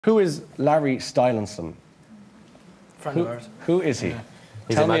Who is Larry Stylinson? Friend of ours. Who is he? Yeah.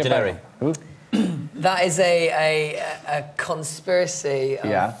 He's Tell imaginary. Me about him. Who? That is a conspiracy of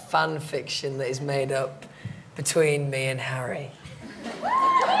Yeah. fan fiction that is made up between me and Harry.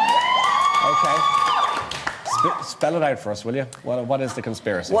 Okay. Spell it out for us, will you? What is the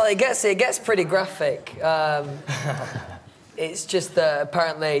conspiracy? Well, it gets pretty graphic. It's just that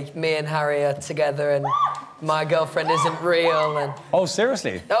apparently me and Harry are together and my girlfriend isn't real and... Oh,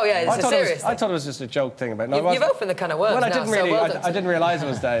 seriously? Oh, yeah, it's a serious I thought it was just a joke thing about... No, You've opened the kind of words well, I now, didn't so really... well done. I didn't realise it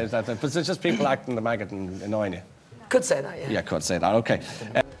was that. But it's just people acting the maggot and annoying you. Could say that, yeah. Yeah, could say that. Okay.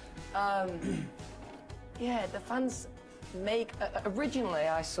 Yeah, the fans make... originally,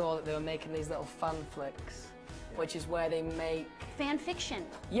 I saw that they were making these little fan flicks, which is where they make... Fan fiction.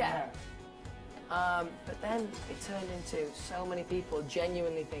 Yeah. But then it turned into so many people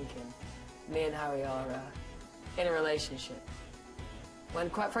genuinely thinking me and Harry are in a relationship. When,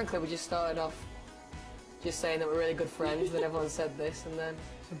 quite frankly, we just started off just saying that we're really good friends, then everyone said this, and then...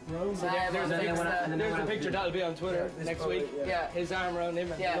 There's a picture that'll be on Twitter next week. Yeah. His arm around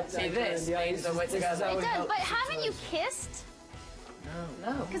him. Yeah, see, this means that we're together. It does, but haven't you kissed?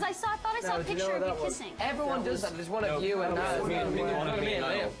 No. Because I thought I saw a picture of you kissing. Everyone does that. There's one of you and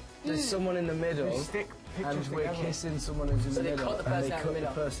that. There's someone in the middle, and we're kissing someone who's in the middle, and they cut the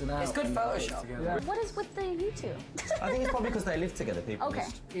person out. It's good Photoshop. Yeah. What is with you two? I think it's probably because they live together, people. Okay.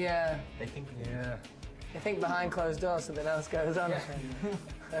 Just, Yeah. they think. Yeah. I think behind closed doors something else goes on.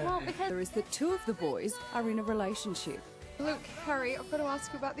 Well, because There is that two of the boys are in a relationship. Look, Harry, I've got to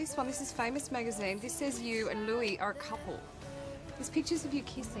ask you about this one. This is Famous Magazine. This says you and Louis are a couple. There's pictures of you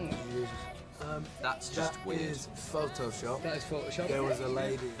kissing. That's just weird. Is Photoshop. That is Photoshop. There was a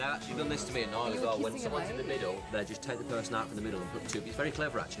lady. They've actually done this to me at night as well. When kissing a someone's in the lady? middle, they just take the person out from the middle and put two. It's very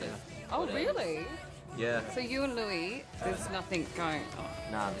clever, actually. Oh, really? Yeah. So you and Louis, there's nothing going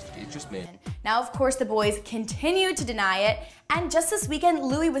on. Nah, it's just me. Now, of course, the boys continue to deny it, and just this weekend,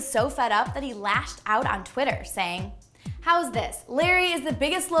 Louis was so fed up that he lashed out on Twitter, saying, "How's this? Larry is the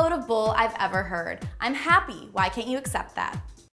biggest load of bull I've ever heard. I'm happy. Why can't you accept that?"